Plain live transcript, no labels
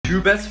Two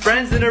best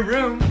friends in a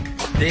room.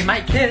 They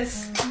might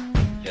kiss.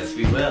 Yes,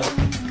 we will.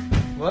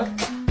 What?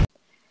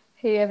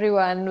 Hey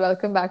everyone,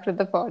 welcome back to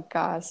the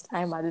podcast.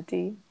 I'm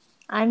Aditi,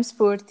 I'm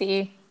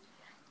Spurti.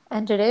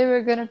 and today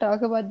we're going to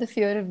talk about the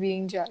fear of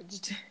being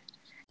judged.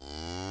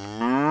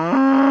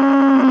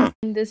 And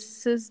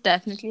this is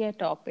definitely a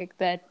topic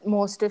that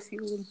most of you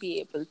will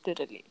be able to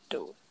relate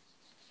to.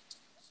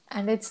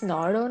 And it's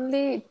not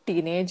only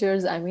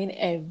teenagers, I mean,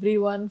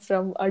 everyone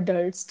from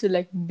adults to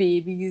like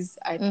babies.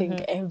 I think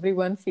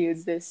everyone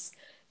feels this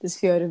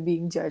fear of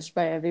being judged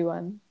by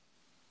everyone.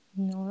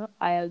 No,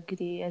 I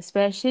agree.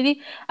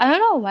 Especially, I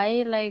don't know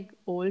why, like,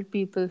 old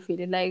people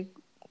feel it. Like,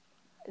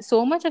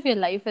 so much of your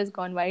life has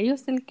gone. Why do you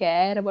still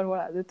care about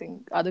what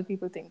other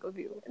people think of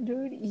you?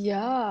 Dude,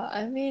 yeah.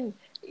 I mean,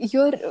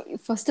 you're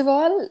first of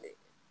all,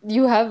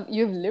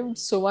 you've lived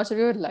so much of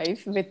your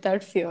life with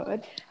that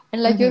fear,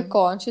 and like you're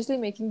consciously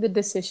making the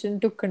decision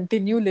to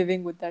continue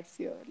living with that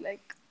fear.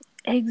 Like,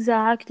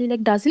 Exactly.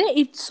 Like, doesn't it?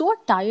 It's so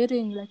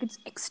tiring. Like, it's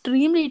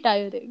extremely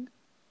tiring.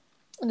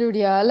 dude,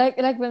 yeah, like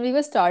when we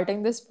were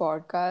starting this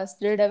podcast,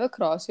 did it ever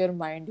cross your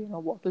mind,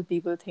 what will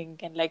people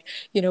think, and like,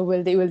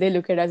 will they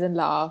look at us and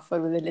laugh,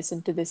 or will they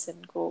listen to this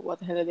and go, what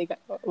the hell are they,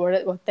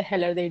 what the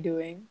hell are they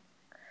doing?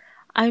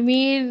 I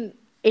mean,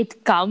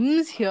 it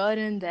comes here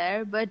and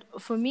there, but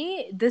for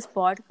me, this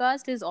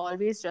podcast is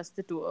always just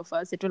the two of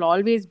us. It will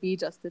always be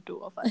just the two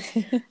of us.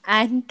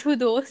 And to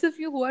those of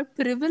you who are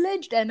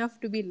privileged enough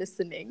to be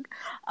listening,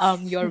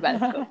 you're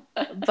welcome.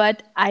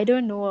 But I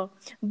don't know.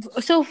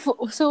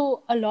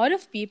 So a lot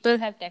of people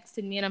have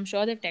texted me, and I'm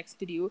sure they've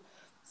texted you,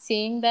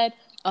 saying that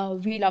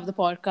we love the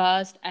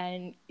podcast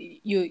and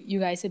you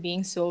guys are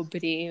being so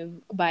brave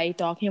by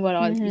talking about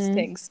all these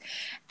things.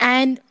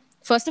 And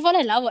first of all,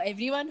 I love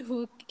everyone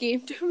who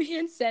came to me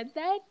and said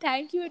that.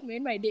 Thank you, it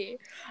made my day.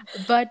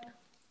 But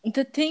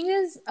the thing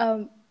is,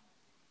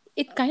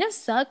 it kind of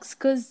sucks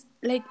because,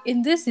 like,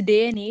 in this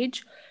day and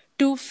age,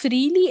 to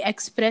freely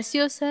express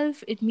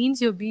yourself, it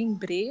means you're being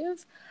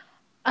brave.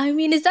 I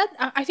mean,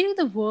 I feel like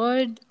the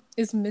word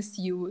is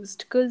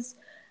misused because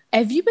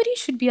everybody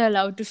should be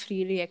allowed to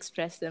freely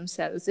express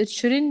themselves. It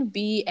shouldn't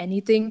be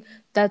anything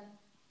that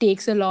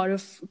takes a lot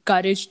of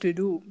courage to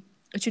do.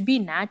 It should be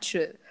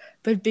natural.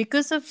 But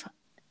because of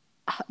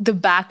the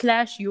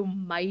backlash you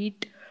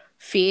might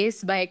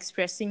face by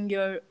expressing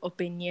your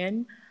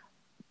opinion,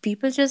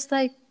 people just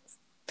like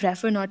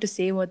prefer not to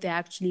say what they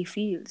actually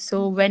feel.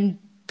 So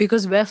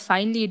because we're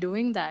finally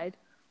doing that,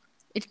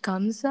 it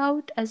comes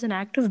out as an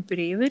act of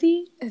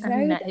bravery. I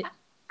mean, Right.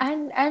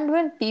 And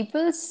when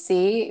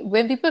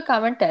people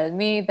come and tell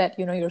me that,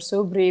 you're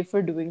so brave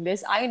for doing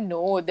this, I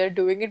know they're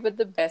doing it with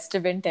the best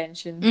of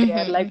intentions. They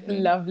are like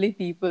lovely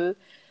people.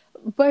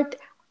 But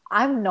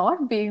I'm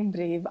not being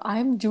brave.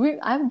 I'm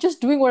just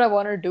doing what I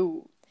want to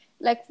do.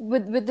 Like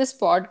with this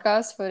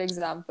podcast, for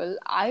example,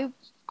 I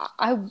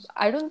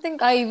I don't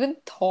think I even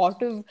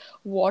thought of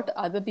what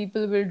other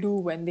people will do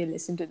when they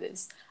listen to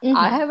this.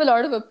 I have a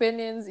lot of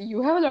opinions.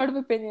 You have a lot of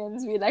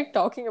opinions. We like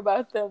talking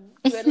about them.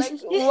 We're like,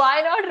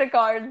 why not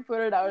record and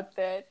put it out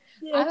there?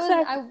 yeah, I was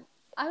exactly.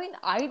 I mean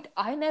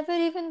I never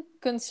even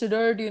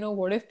considered,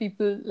 what if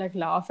people like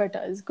laugh at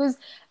us? Because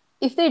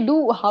if they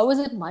do, how is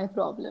it my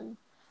problem?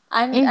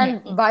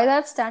 And by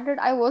that standard,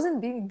 I wasn't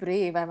being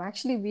brave. I'm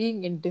actually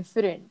being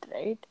indifferent,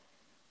 right?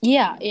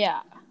 Yeah, yeah.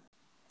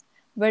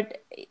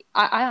 But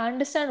I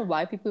understand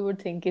why people would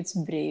think it's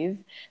brave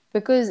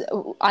because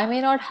I may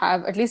not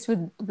have, at least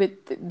with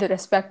the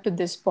respect to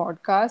this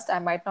podcast, I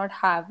might not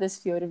have this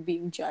fear of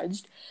being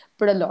judged,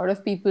 but a lot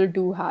of people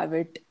do have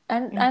it,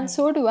 and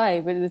so do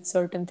I with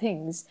certain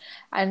things.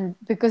 And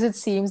because it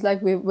seems like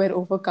we're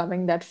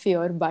overcoming that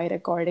fear by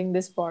recording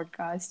this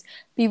podcast,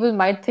 people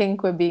might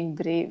think we're being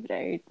brave,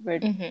 right?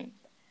 But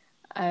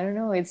I don't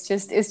know. It's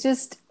just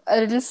a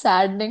little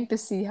saddening to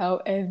see how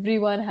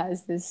everyone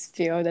has this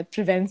fear that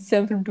prevents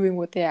them from doing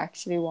what they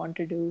actually want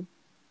to do.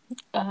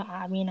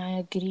 I mean, I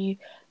agree.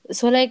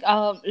 So, like,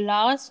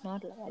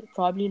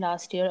 probably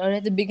last year or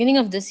at the beginning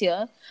of this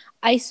year,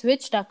 I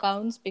switched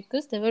accounts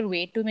because there were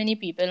way too many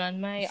people on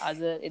my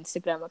other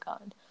Instagram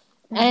account.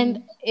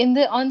 And in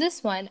the on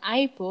this one,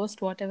 I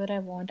post whatever I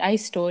want. I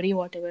story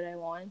whatever I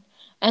want,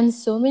 and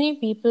so many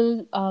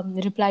people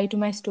reply to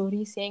my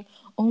story saying,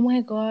 "Oh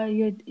my God,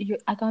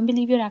 I can't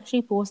believe you're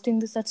actually posting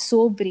this. That's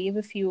so brave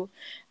of you."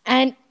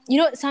 And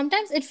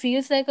sometimes it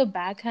feels like a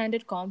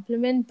backhanded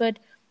compliment, but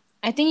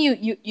I think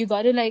you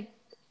got to like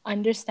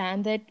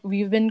understand that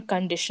we've been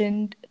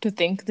conditioned to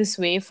think this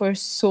way for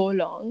so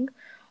long.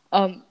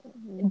 Um,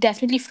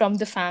 Definitely from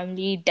the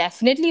family,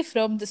 definitely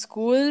from the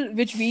school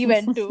which we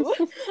went to.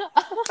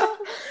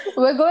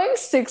 We're going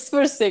six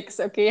for six,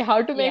 okay?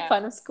 How to make Yeah.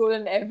 fun of school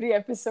in every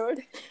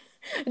episode.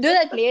 Dude,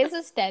 that place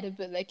is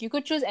terrible. Like you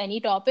could choose any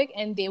topic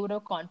and they would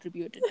have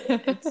contributed to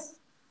it. It's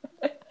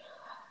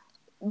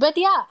But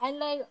yeah, and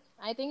like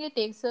I think it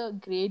takes a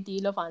great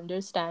deal of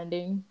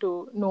understanding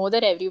to know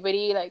that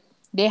everybody like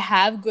they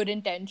have good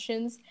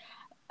intentions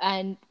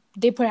and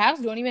they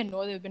perhaps don't even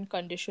know they've been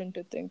conditioned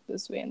to think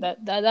this way, and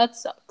that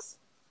sucks.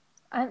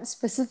 And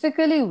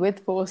specifically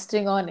with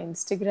posting on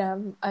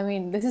Instagram, I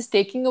mean, this is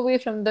taking away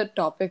from the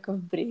topic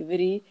of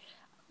bravery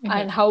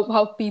and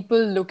how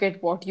people look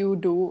at what you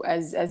do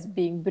as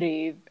being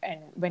brave, and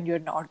when you're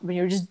not, when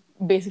you're just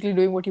basically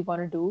doing what you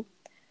want to do.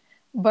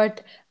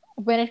 But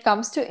when it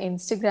comes to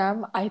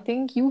Instagram, I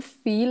think you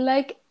feel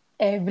like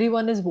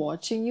everyone is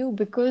watching you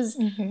because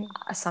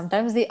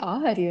sometimes they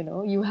are, you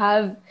know. You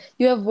have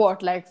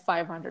what, like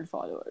 500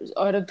 followers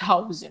or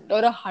 1,000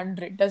 or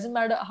 100. Doesn't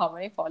matter how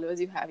many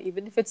followers you have,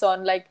 even if it's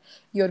on like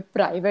your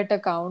private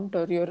account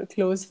or your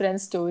close friend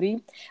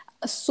story.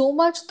 So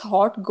much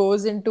thought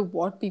goes into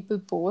what people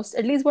post,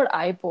 at least what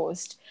I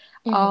post.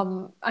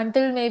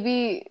 Until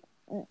maybe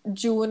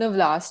June of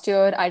last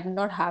year, I did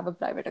not have a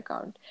private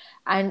account.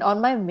 And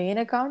on my main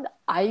account,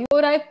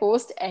 before I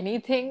post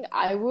anything,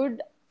 I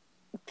would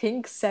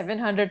think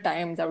 700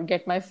 times. I would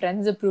get my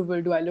friend's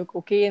approval. Do I look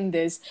okay in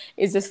this?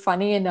 Is this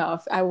funny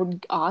enough? I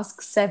would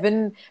ask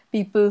 7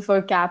 people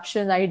for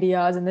caption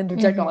ideas and then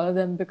reject all of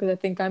them because I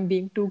think I'm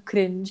being too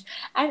cringe.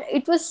 And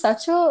it was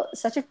such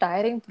a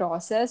tiring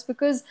process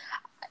because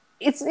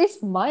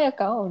it's my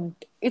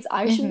account. It's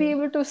I should be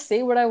able to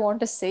say what I want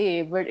to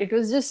say, but it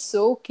was just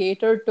so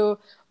catered to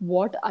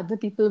what other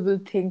people will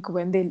think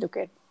when they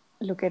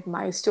look at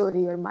my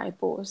story or my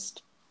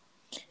post.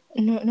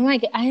 No, I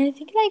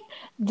think like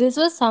this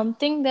was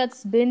something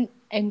that's been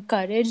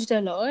encouraged a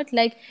lot.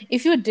 Like,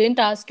 if you didn't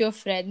ask your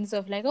friends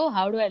of like, oh,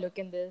 how do I look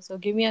in this, or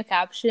give me a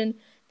caption,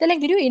 they're like,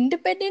 did you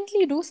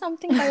independently do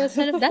something by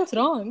yourself? That's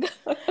wrong.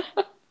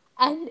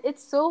 And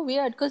it's so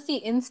weird because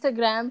see,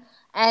 Instagram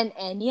and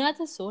any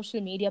other social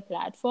media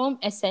platform,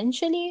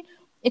 essentially,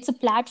 it's a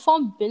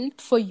platform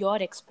built for your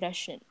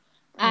expression.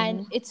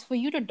 And it's for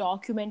you to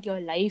document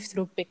your life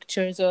through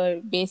pictures or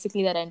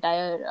basically that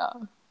entire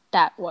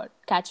what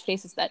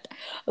catchphrase is that.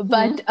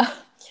 But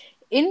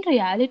in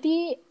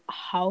reality,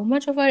 how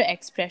much of our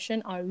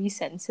expression are we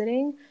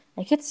censoring?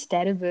 Like, it's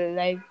terrible.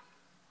 Like,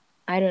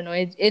 I don't know.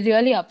 It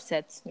really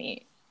upsets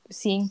me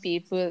seeing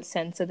people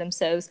censor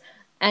themselves.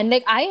 And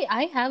like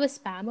I have a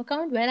spam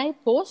account where I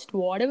post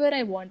whatever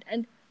I want.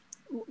 And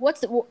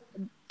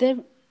there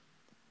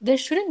there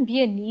shouldn't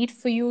be a need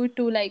for you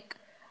to like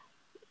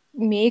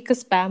make a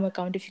spam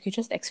account if you could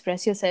just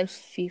express yourself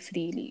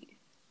freely.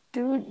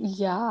 Dude,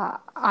 yeah.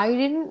 I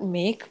didn't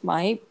make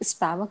my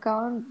spam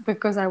account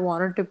because I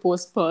wanted to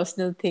post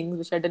personal things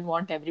which I didn't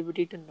want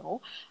everybody to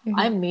know.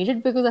 I made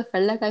it because I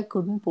felt like I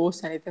couldn't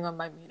post anything on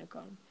my main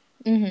account.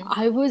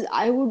 I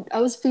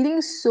was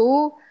feeling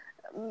so,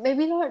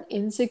 maybe not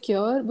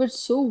insecure, but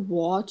so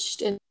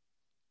watched and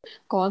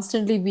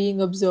constantly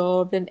being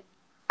observed. And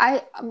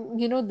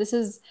this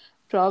is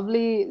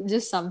probably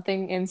just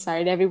something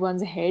inside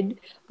everyone's head,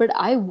 but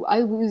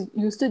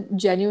used to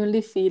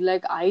genuinely feel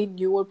like I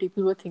knew what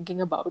people were thinking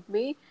about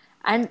me.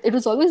 And it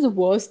was always the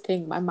worst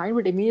thing. My mind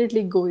would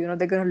immediately go,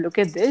 they're going to look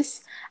at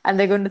this and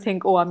they're going to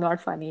think, oh, I'm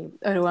not funny,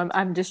 or oh,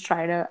 I'm just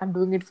I'm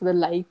doing it for the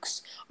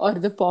likes or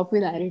the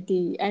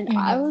popularity. And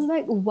I was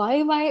like, why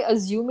am I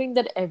assuming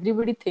that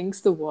everybody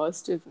thinks the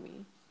worst of me?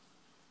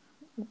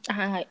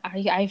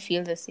 I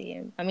feel the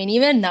same. I mean,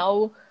 even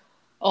now,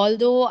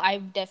 although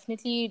I've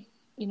definitely,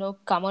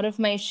 come out of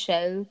my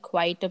shell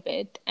quite a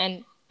bit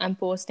and I'm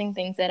posting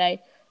things that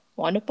I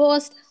want to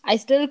post, I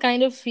still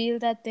kind of feel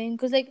that thing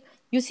because, like,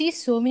 you see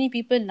so many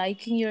people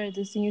liking your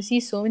this and you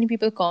see so many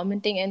people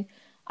commenting, and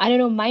I don't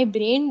know, my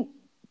brain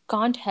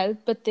can't help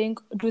but think,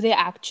 do they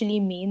actually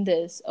mean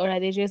this or are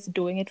they just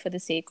doing it for the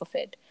sake of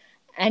it?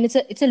 And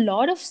it's a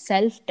lot of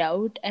self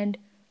doubt, and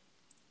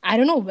I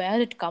don't know where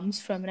it comes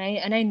from,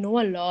 and I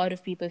know a lot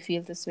of people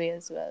feel this way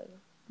as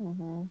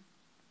well.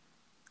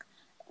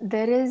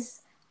 There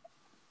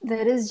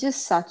is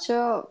just such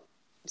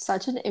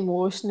an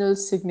emotional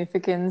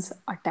significance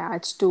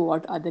attached to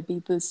what other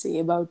people say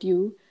about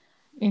you,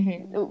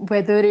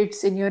 whether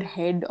it's in your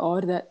head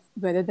or that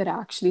whether they're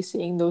actually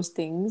saying those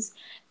things.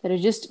 That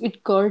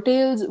it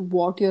curtails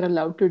what you're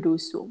allowed to do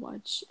so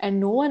much, and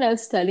no one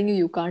else telling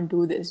you can't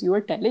do this. You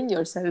are telling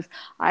yourself,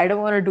 I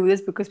don't want to do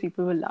this because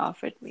people will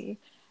laugh at me,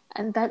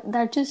 and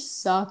that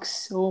just sucks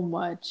so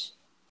much.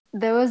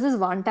 There was this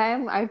one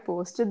time I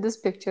posted this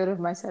picture of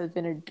myself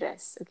in a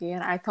dress, okay,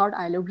 and I thought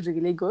I looked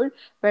really good,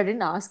 but I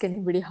didn't ask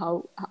anybody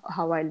how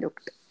I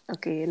looked.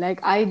 Okay,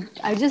 like I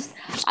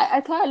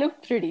thought I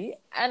looked pretty,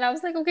 and I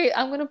was like, okay,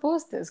 I'm gonna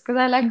post this because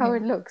I like how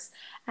it looks,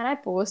 and I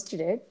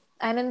posted it,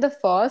 and in the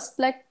first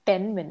like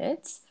 10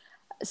 minutes,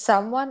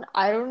 someone,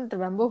 I don't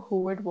remember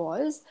who it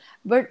was,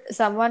 but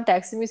someone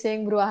texted me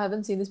saying, "Bro, I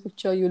haven't seen this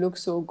picture. You look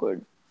so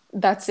good."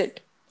 That's it.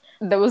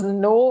 There was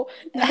no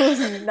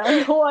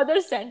other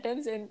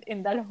sentence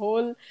in that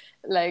whole,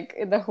 like,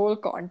 in the whole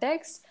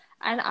context.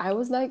 And I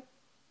was like,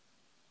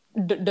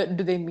 do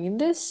they mean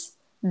this?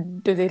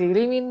 Do they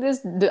really mean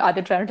this? Are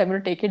they trying to tell me to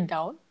take it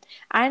down?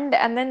 And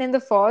then in the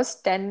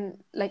first 10,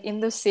 like in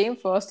the same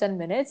first 10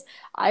 minutes,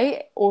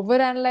 I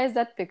overanalyzed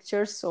that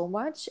picture so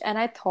much, and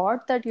I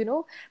thought that,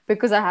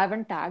 because I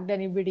haven't tagged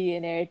anybody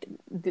in it,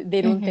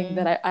 they don't think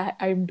that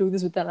Mm-hmm. I'm doing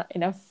this with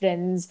enough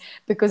friends,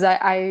 because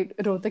I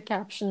wrote the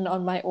caption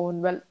on my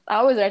own. Well, I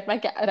always I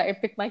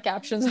pick my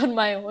captions on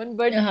my own,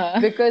 but Uh-huh.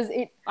 because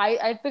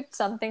I picked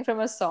something from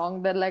a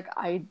song that, like,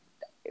 it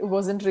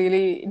didn't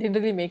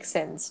really make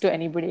sense to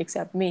anybody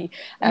except me.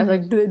 I was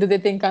like, Mm-hmm. do they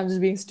think I'm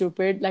just being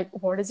stupid? Like,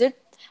 what is it?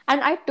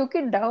 And I took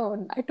it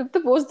down. I took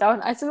the post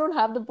down. I still don't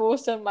have the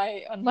post on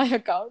my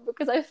account,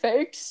 because I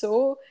felt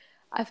so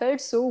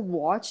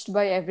watched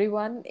by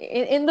everyone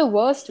in the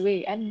worst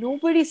way, and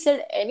nobody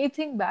said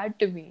anything bad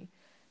to me.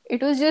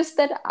 It was just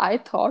that I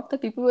thought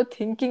that people were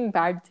thinking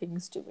bad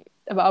things to me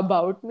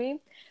about me.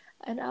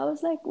 And I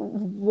was like,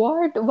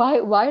 what?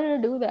 Why did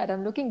I do that?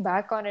 I'm looking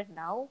back on it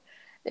now.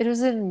 It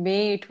was in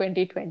May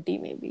 2020,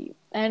 maybe.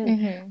 And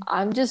Mm-hmm.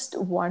 I'm just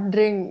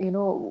wondering,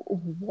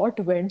 what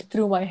went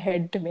through my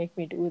head to make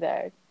me do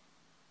that.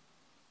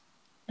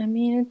 I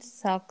mean, it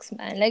sucks,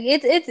 man. Like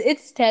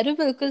it's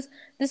terrible because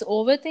this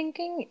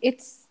overthinking,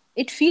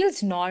 it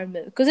feels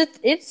normal because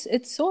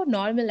it's so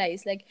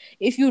normalized. Like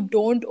if you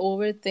don't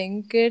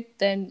overthink it,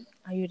 then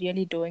are you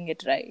really doing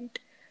it right?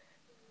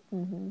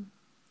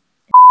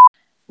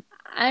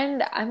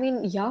 And I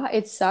mean, yeah,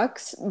 it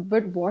sucks,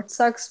 but what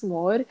sucks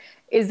more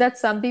is that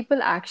some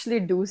people actually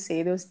do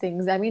say those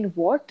things. I mean,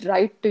 what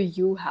right do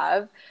you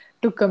have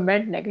to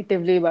comment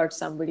negatively about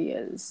somebody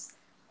else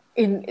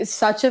in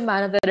such a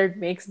manner that it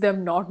makes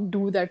them not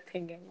do that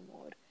thing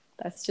anymore?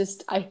 That's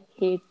just, I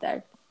hate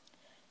that.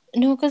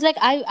 No, because like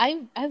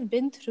I've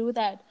been through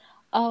that.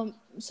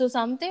 So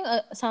something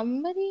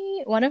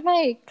somebody one of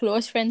my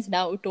close friends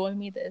now told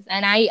me this,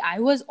 and I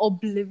was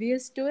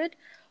oblivious to it.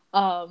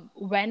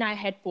 When I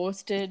had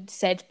posted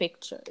said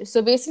picture.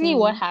 So basically,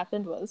 what Mm.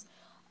 happened was,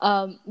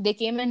 they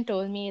came and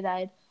told me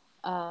that.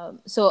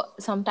 So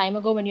some time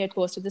ago, when you had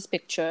posted this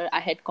picture, I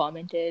had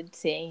commented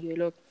saying you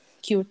look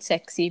cute,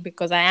 sexy,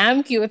 because I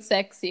am cute,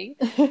 sexy,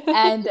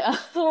 and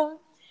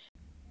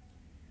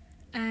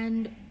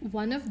and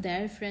one of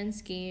their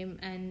friends came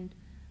and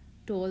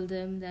told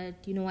them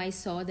that, I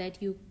saw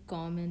that you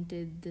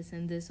commented this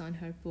and this on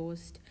her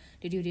post.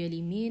 Did you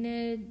really mean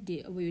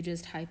it? Were you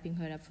just hyping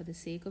her up for the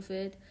sake of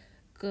it?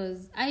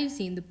 Because I've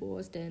seen the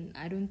post and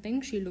I don't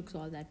think she looks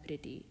all that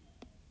pretty.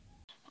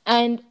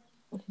 And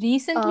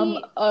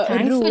recently, Rude.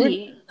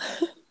 thankfully,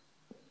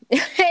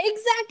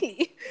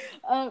 exactly.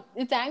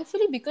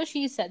 Thankfully, because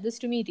she said this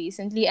to me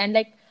recently, and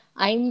like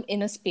I'm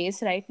in a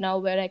space right now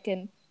where I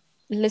can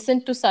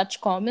listen to such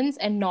comments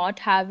and not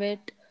have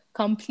it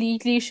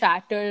completely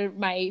shatter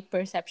my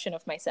perception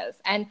of myself.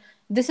 And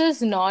this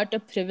is not a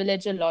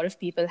privilege a lot of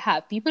people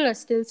have. People are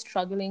still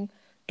struggling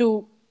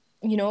to,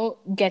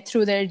 get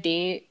through their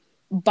day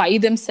by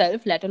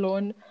themselves, let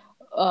alone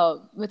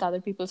with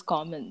other people's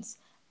comments.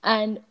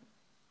 And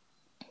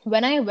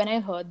when I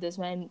heard this,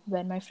 when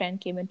my friend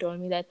came and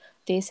told me that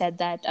they said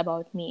that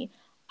about me,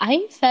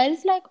 I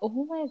felt like,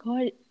 oh my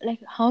god, like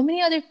how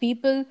many other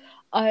people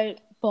are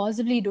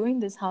possibly doing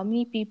this? How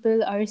many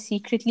people are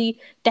secretly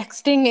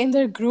texting in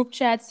their group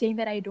chat saying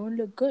that I don't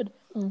look good?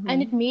 And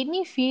Mm-hmm. it made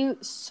me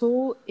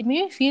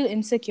feel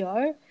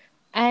insecure,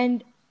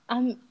 and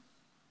I'm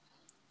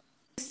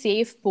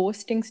safe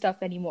posting stuff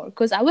anymore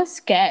because I was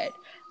scared.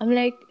 I'm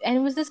like, and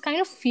it was this kind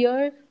of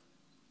fear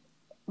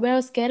where I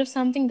was scared of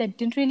something that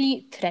didn't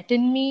really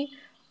threaten me,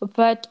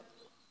 but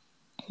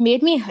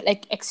made me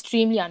like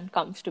extremely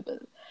uncomfortable.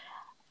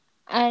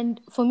 And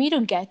for me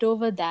to get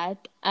over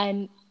that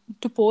and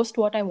to post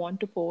what I want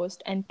to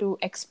post and to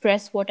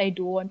express what I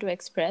do want to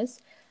express,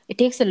 it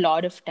takes a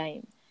lot of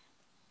time.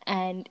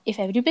 And if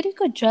everybody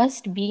could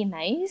just be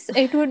nice,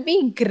 it would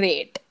be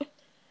great.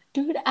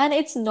 Dude, and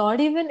it's not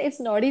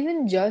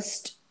even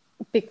just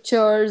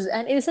pictures,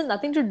 and it has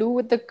nothing to do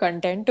with the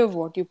content of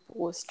what you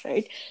post,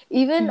 right?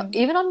 Even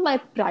on my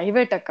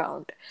private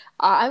account,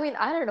 I mean,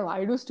 I don't know,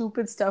 I do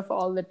stupid stuff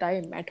all the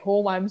time. At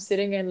home, I'm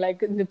sitting and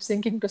like lip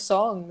syncing to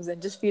songs and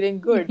just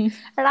feeling good. And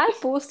I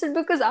post it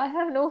because I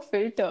have no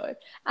filter.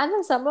 And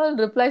then someone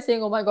replies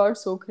saying, "Oh my god,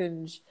 so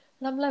cringe."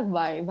 And I'm like,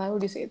 why? Why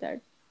would you say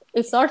that?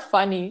 It's not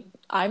funny.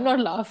 I'm not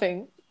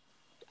laughing.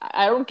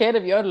 I don't care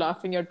if you're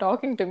laughing, you're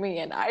talking to me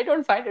and I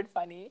don't find it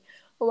funny.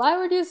 Why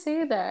would you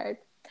say that?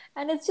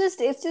 And it's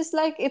just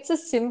like it's a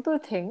simple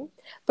thing,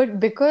 but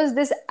because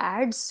this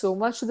adds so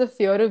much to the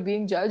fear of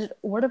being judged,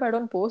 what if I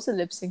don't post a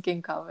lip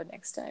syncing cover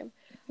next time?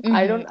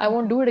 I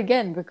won't do it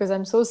again because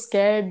I'm so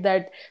scared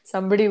that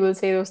somebody will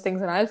say those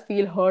things and I'll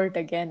feel hurt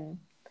again.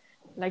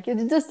 Like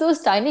it's just those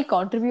tiny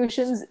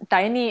contributions,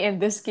 tiny in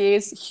this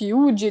case,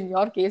 huge in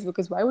your case,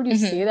 because why would you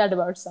say that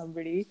about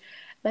somebody?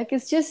 Like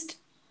it's just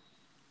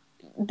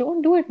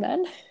don't do it,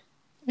 man.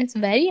 It's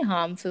very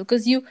harmful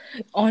because you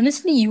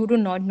honestly you do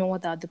not know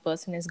what the other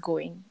person is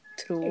going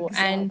through.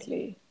 And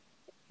Exactly.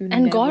 You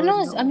And God never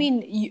knows, I know.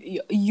 mean,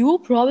 you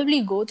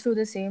probably go through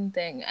the same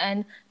thing.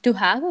 And to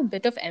have a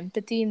bit of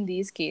empathy in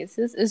these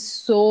cases is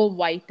so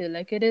vital.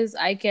 Like, it is,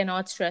 I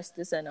cannot stress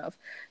this enough.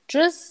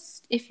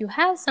 Just if you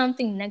have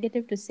something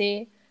negative to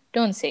say,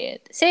 don't say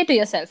it. Say it to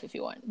yourself if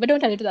you want, but don't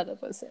tell it to the other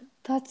person.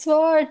 That's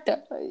what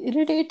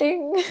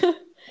irritating.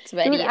 It's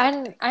very Dude,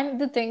 irritating.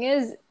 and the thing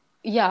is,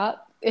 yeah,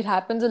 it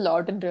happens a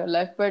lot in real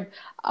life, but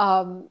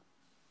um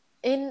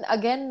in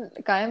again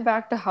coming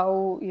back to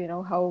how,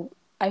 how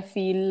I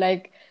feel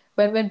like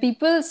when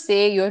people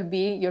say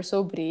you're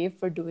so brave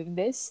for doing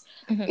this,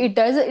 it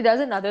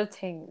does another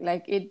thing.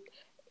 Like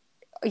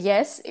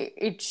yes,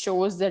 it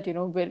shows that,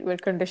 we're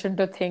conditioned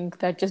to think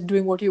that just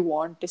doing what you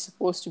want is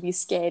supposed to be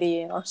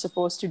scary and not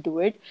supposed to do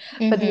it.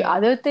 But the Mm-hmm.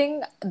 other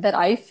thing that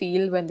I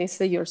feel when they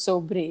say you're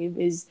so brave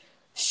is,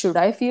 should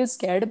I feel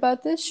scared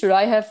about this? Should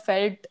I have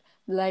felt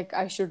like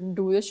I shouldn't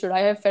do this? Should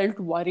I have felt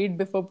worried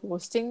before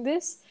posting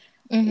this?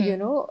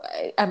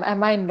 Mm-hmm.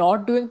 Am I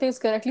not doing things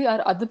correctly?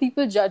 Are other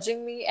people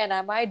judging me, and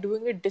am I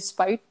doing it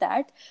despite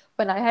that,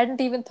 when I hadn't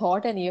even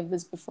thought any of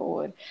this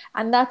before?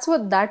 And that's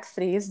what that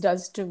phrase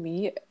does to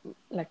me,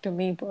 like to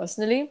me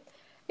personally,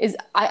 is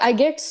I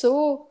get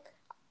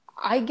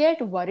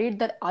worried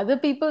that other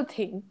people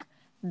think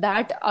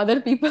that other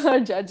people are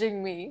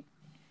judging me,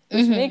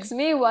 which Mm-hmm. makes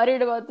me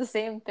worried about the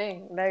same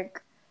thing. Like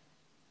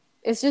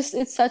it's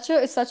such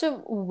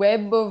a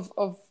web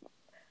of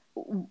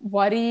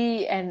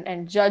worry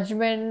and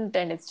judgment,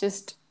 and it's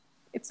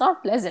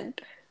not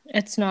pleasant.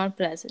 It's not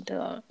pleasant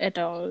at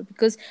all,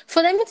 because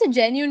for them it's a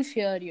genuine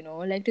fear,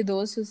 like to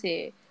those who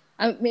say,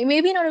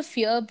 maybe not a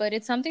fear, but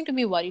it's something to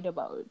be worried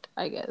about,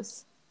 I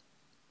guess.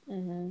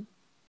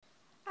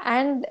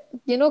 And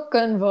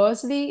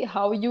conversely,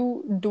 how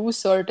you do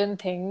certain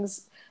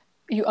things,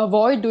 you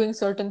avoid doing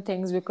certain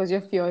things because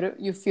you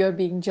fear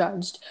being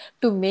judged.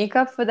 To make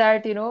up for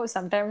that,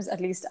 sometimes,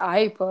 at least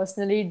I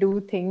personally do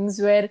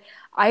things where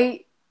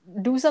I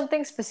do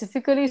something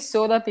specifically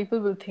so that people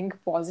will think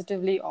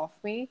positively of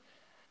me.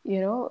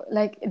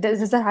 Like,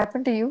 does that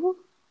happen to you?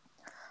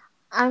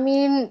 I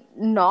mean,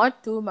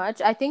 not too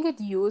much. I think it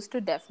used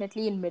to,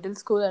 definitely in middle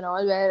school and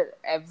all, where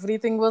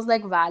everything was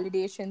like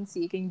validation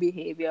seeking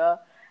behavior,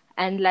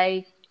 and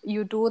like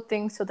you do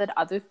things so that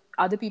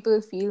other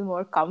people feel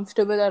more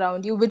comfortable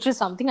around you, which is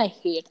something I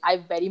hate. I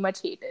very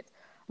much hate it.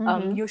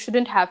 You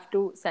shouldn't have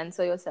to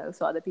censor yourself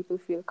so other people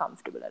feel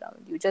comfortable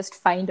around you. Just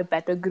find a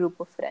better group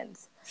of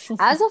friends.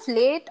 As of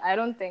late, I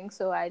don't think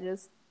so. I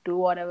just do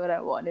whatever I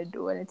want to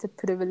do, and it's a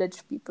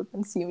privilege people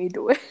can see me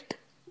do it.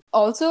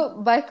 Also,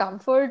 by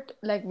comfort,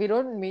 like, we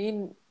don't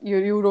mean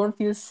you don't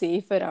feel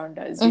safe around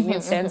us. We mean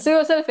Mm-hmm, censor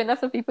yourself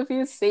enough that people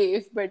feel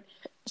safe, but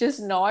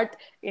just not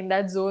in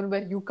that zone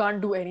where you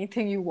can't do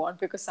anything you want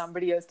because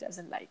somebody else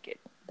doesn't like it.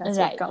 That's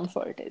what right.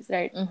 comfort is,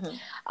 right?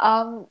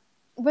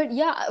 But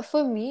yeah,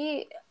 for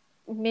me,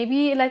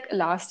 maybe like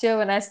last year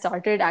when I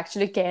started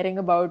actually caring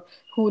about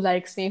who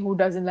likes me, who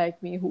doesn't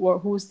like me,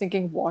 who's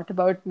thinking what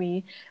about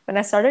me, when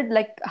I started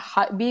like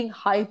being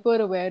hyper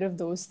aware of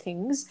those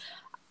things,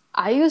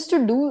 I used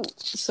to do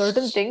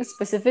certain things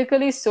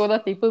specifically so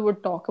that people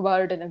would talk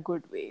about it in a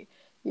good way.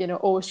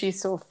 Oh, she's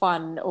so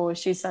fun. Oh,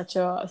 she's such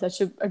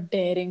a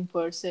daring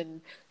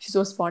person. She's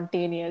so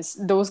spontaneous.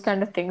 Those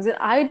kind of things. And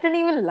I didn't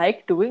even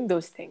like doing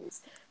those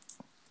things.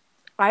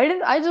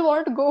 I just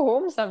wanted to go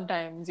home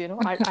sometimes. I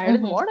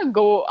didn't want to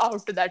go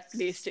out to that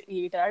place to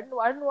eat. I didn't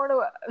want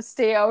to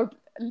stay out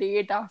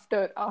late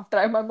after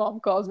my mom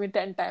calls me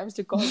 10 times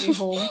to call me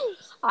home.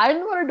 I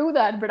didn't want to do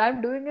that, but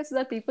I'm doing it so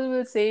that people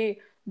will say,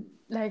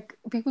 like,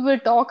 people will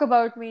talk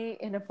about me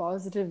in a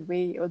positive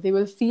way, or they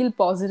will feel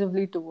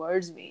positively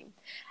towards me.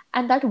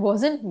 And that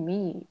wasn't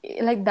me.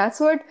 Like,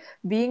 that's what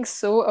being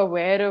so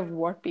aware of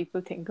what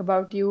people think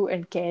about you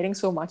and caring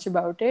so much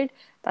about it,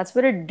 that's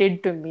what it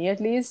did to me, at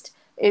least.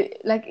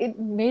 It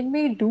made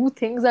me do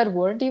things that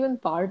weren't even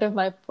part of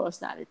my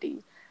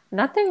personality.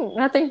 Nothing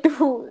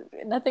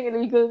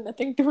illegal,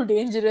 nothing too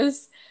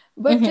dangerous,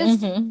 but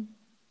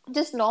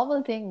just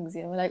normal things,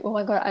 like, oh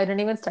my God, I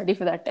didn't even study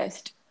for that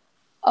test.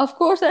 Of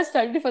course, I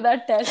studied for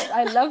that test.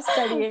 I love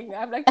studying.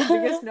 I'm like the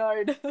biggest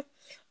nerd.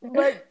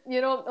 But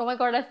oh my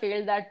God, I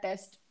failed that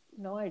test.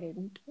 No, I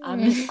didn't.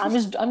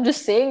 I'm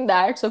just saying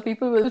that so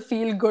people will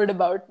feel good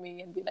about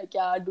me and be like,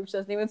 yeah, dude, she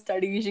doesn't even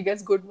study. She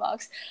gets good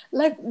marks.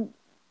 Like,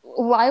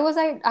 why was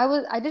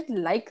I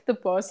didn't like the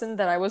person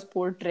that I was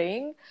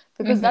portraying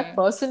because that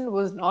person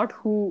was not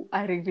who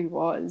I really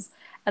was,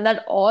 and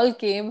that all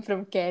came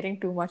from caring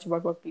too much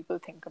about what people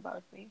think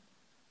about me.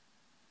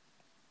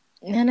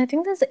 And I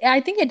think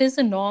it is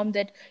a norm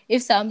that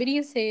if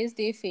somebody says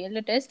they failed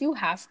a test, you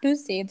have to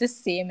say the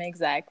same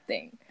exact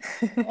thing.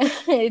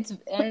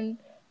 And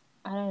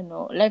I don't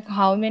know, like,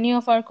 how many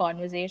of our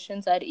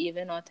conversations are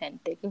even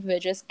authentic if we're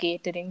just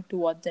catering to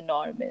what the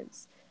norm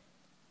is?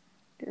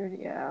 Dude,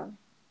 yeah.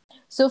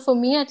 So for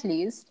me, at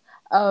least,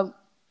 the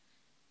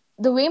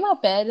way my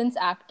parents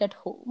act at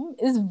home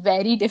is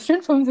very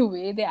different from the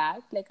way they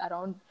act like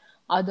around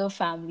other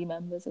family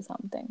members or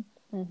something.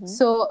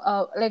 So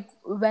like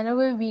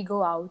whenever we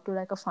go out to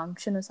like a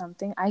function or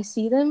something, I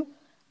see them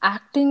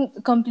acting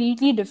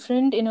completely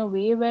different in a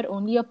way where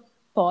only a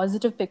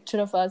positive picture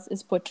of us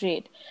is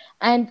portrayed.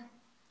 And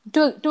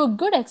to a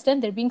good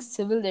extent, they're being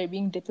civil, they're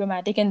being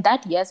diplomatic, and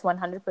that, yes,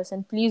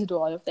 100%, please do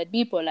all of that.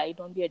 Be polite,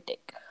 don't be a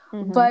dick.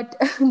 But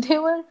they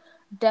were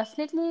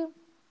definitely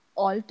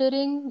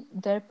altering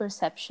their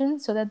perception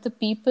so that the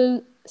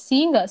people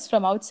seeing us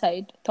from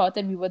outside thought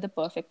that we were the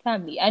perfect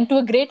family, and to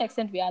a great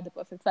extent we are the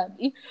perfect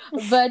family.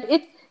 But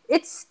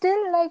it's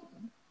still like,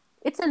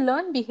 it's a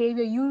learned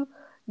behavior.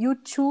 You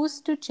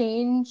choose to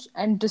change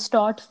and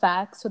distort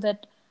facts so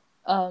that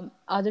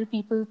other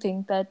people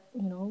think that,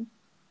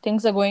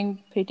 things are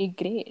going pretty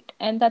great,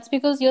 and that's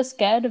because you're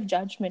scared of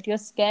judgment. You're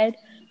scared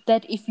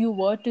that if you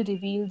were to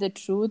reveal the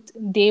truth,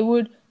 they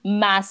would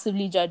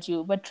massively judge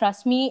you. But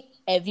trust me,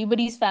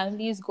 everybody's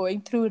family is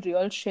going through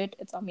real shit.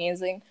 It's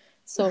amazing.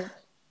 So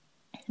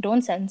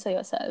don't censor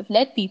yourself.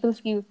 Let people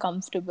feel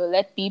comfortable.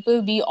 Let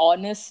people be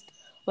honest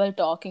while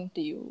talking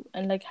to you,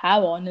 and like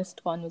have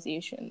honest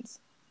conversations.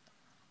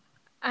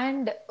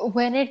 And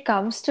when it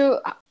comes to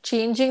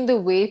changing the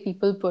way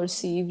people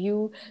perceive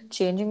you,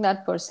 changing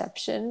that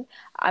perception,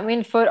 I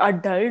mean, for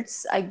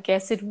adults, I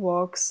guess it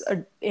works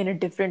in a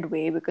different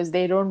way because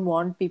they don't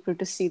want people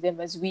to see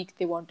them as weak.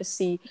 They want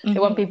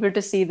people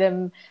to see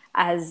them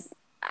as,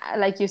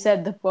 like you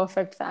said, the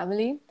perfect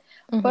family.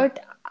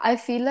 But I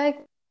feel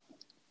like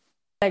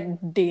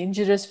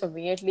dangerous for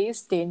me, at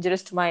least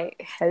dangerous to my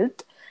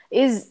health,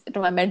 is to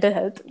my mental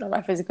health, not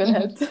my physical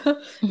health.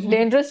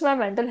 Dangerous to my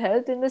mental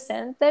health in the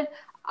sense that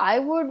I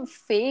would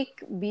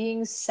fake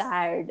being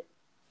sad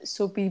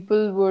so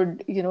people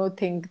would,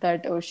 think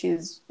that, oh,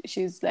 she's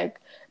like,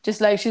 just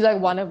like she's like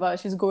one of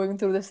us, she's going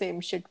through the same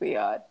shit we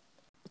are.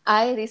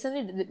 I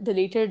recently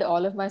deleted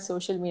all of my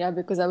social media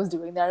because I was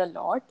doing that a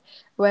lot,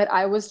 where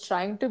I was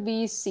trying to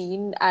be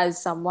seen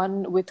as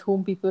someone with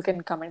whom people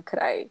can come and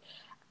cry.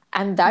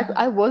 And that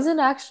I wasn't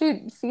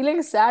actually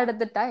feeling sad at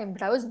the time,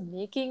 but I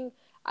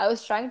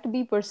was trying to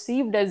be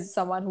perceived as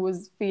someone who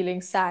was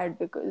feeling sad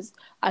because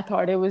I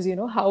thought it was,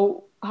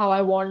 how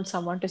I want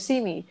someone to see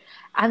me.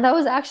 And that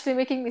was actually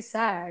making me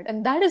sad.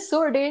 And that is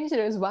so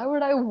dangerous. Why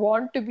would I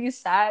want to be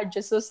sad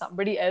just so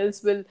somebody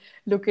else will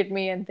look at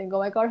me and think, oh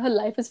my God, her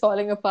life is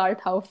falling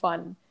apart. How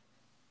fun.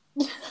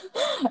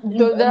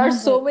 Though there are No,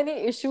 so but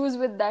many issues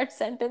with that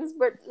sentence,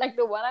 but like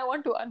the one I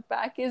want to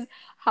unpack is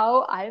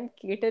how I'm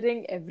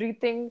catering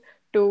everything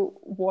to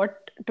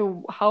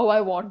how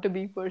I want to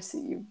be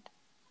perceived.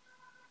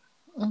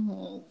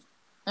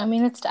 I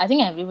mean, I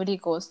think everybody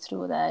goes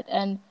through that.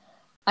 And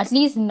at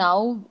least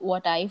now,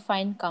 what I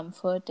find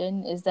comfort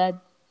in is that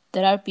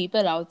there are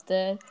people out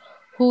there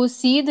who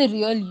see the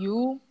real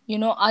you,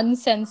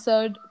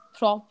 uncensored,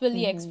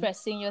 properly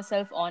expressing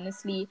yourself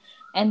honestly,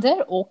 and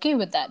they're okay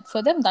with that.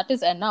 For them, that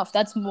is enough.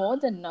 That's more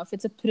than enough.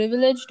 It's a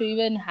privilege to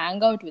even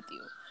hang out with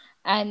you.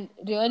 And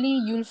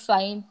really, you'll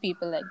find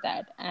people like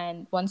that.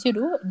 And once you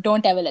do,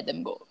 don't ever let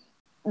them go.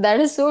 That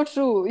is so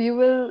true. You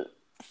will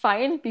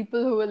find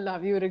people who will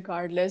love you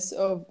regardless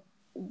of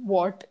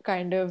what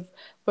kind of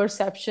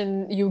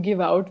perception you give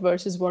out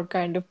versus what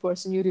kind of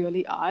person you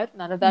really are.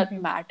 None of that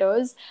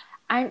matters.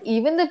 And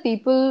even the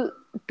people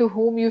to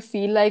whom you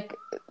feel like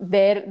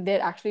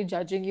they're actually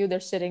judging you,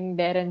 they're sitting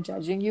there and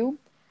judging you,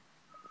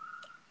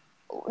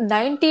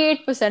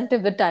 98%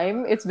 of the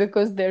time it's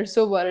because they're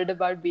so worried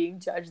about being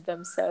judged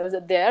themselves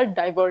that they're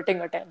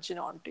diverting attention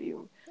onto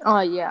you.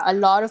 Oh, yeah, a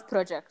lot of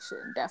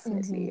projection,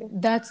 definitely.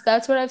 That's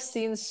what I've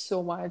seen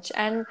so much.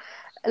 And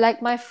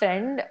like my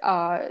friend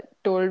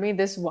told me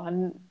this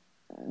one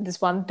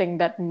thing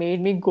that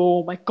made me go,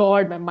 oh my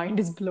God, my mind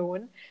is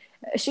blown.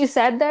 She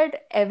said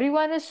that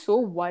everyone is so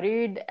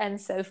worried and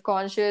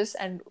self-conscious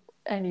and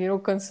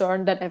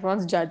concerned that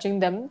everyone's judging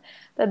them,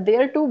 that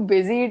they're too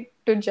busy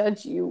to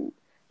judge you.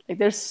 Like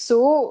they're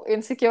so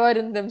insecure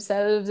in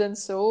themselves and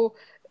so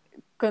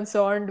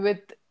concerned with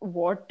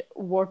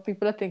what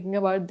people are thinking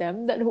about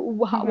them, that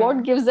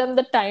what gives them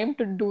the time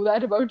to do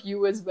that about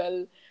you as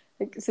well.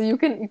 Like, so you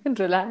can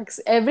relax.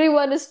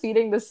 Everyone is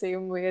feeling the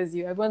same way as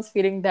you. Everyone's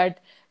feeling that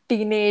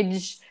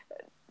teenage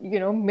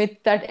myth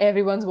that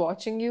everyone's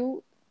watching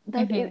you,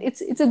 that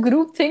it's a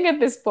group thing at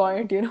this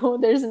point.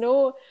 There's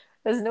no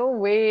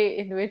way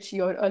in which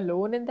you're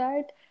alone in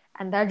that,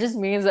 and that just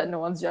means that no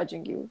one's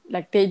judging you.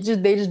 Like they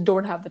just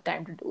don't have the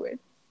time to do it.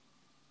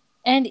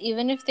 And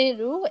even if they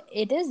do,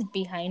 it is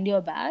behind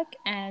your back,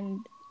 and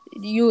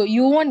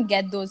you won't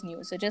get those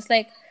news. So just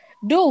like,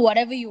 do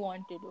whatever you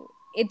want to do.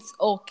 It's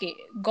okay.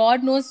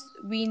 God knows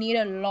we need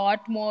a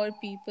lot more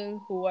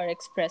people who are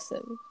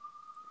expressive.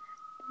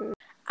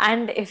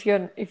 And if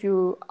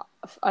you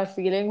are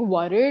feeling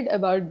worried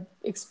about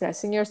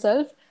expressing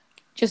yourself,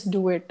 just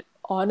do it.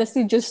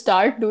 Honestly, just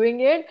start doing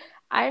it,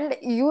 and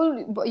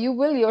you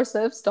will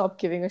yourself stop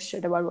giving a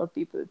shit about what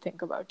people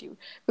think about you,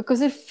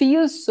 because it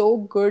feels so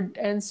good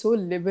and so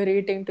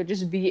liberating to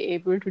just be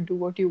able to do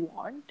what you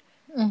want,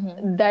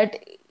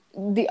 that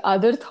the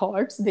other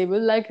thoughts, they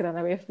will like run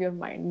away from your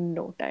mind in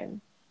no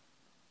time.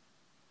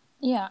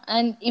 Yeah,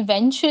 and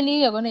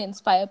eventually you're going to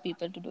inspire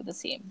people to do the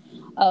same.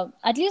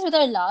 At least with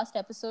our last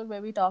episode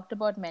where we talked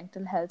about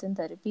mental health and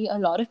therapy, a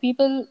lot of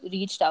people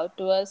reached out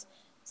to us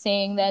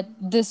saying that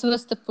this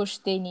was the push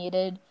they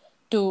needed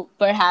to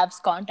perhaps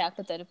contact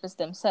a therapist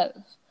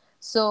themselves.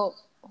 So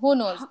who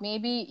knows?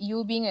 Maybe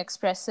you being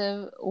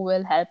expressive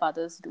will help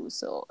others do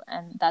so,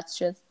 and that's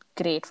just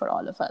great for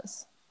all of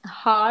us.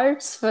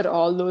 Hearts for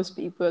all those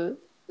people,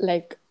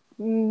 like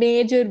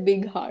major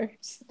big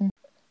hearts.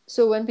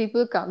 So when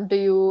people come to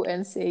you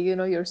and say,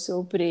 you're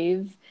so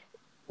brave,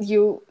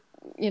 you,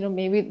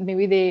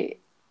 maybe they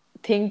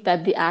think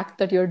that the act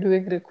that you're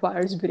doing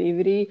requires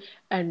bravery,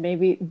 and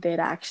maybe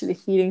they're actually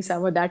feeling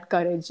some of that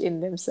courage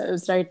in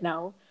themselves right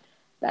now.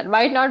 That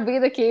might not be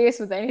the case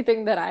with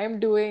anything that I'm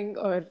doing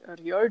or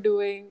you're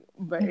doing,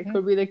 but it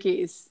could be the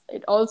case.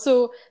 It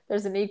also,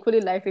 there's an equally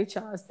likely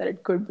chance that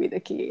it could be the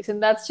case.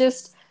 And that's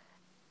just,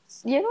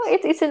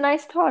 it's a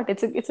nice thought.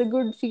 It's a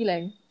good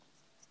feeling.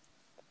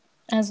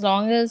 As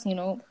long as,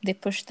 they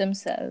push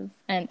themselves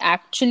and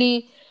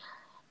actually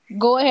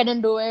go ahead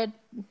and do it,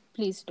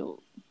 please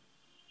do.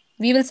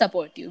 We will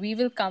support you. We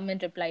will come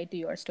and reply to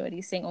your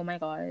story saying, oh my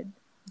God,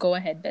 go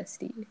ahead,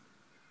 bestie.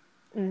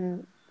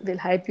 We'll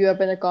hype you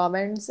up in the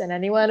comments, and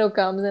anyone who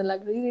comes and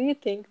like, do you really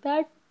think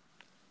that?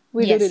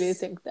 We do really Yes,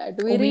 think that.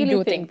 We we really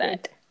do think think that.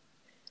 it.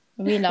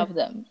 We love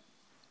them.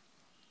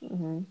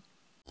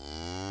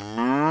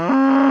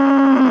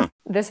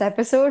 This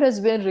episode has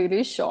been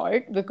really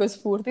short because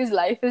Purti's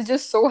life is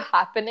just so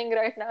happening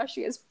right now.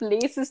 She has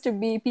places to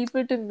be,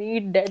 people to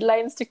meet,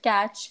 deadlines to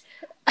catch.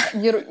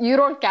 You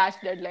don't catch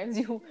deadlines,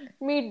 you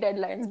meet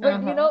deadlines.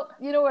 But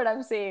you know what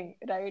I'm saying,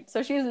 right?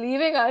 So she's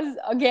leaving us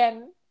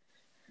again.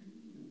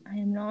 I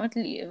am not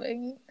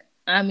leaving.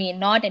 I mean,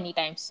 not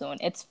anytime soon.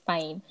 It's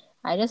fine.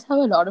 I just have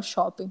a lot of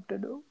shopping to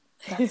do.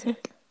 That's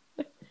it.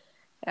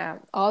 Yeah.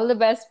 All the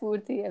best,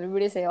 Purti.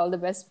 Everybody say all the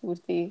best,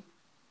 Purti.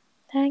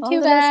 Thank All you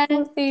the best,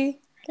 guys. Purti.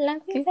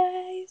 Love you Okay.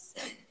 guys.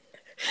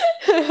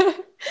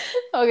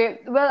 Okay,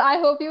 well, I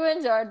hope you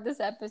enjoyed this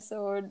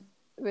episode.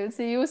 We'll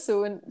see you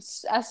soon.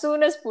 As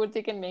soon as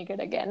Purti can make it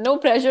again. No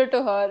pressure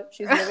to her.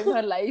 She's living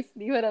her life.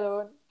 Leave her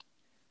alone.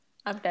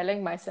 I'm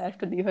telling myself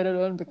to leave her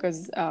alone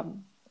because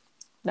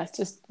that's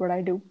just what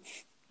I do.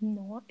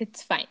 No,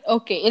 it's fine.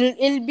 Okay,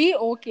 it'll be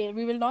okay.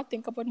 We will not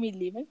think about me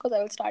leaving because I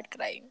will start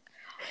crying.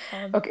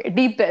 Okay,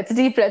 deep breaths,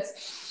 deep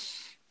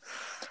breaths.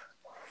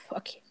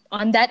 Okay.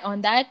 On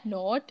that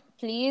note,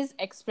 please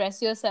express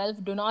yourself.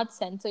 Do not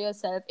censor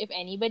yourself. If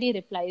anybody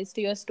replies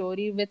to your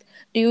story with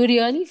 "Do you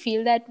really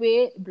feel that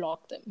way?"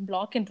 block them.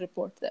 Block and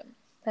report them.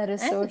 That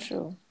is so And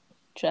true.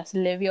 just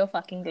live your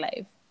fucking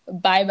life.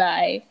 Bye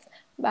bye.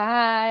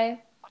 Bye.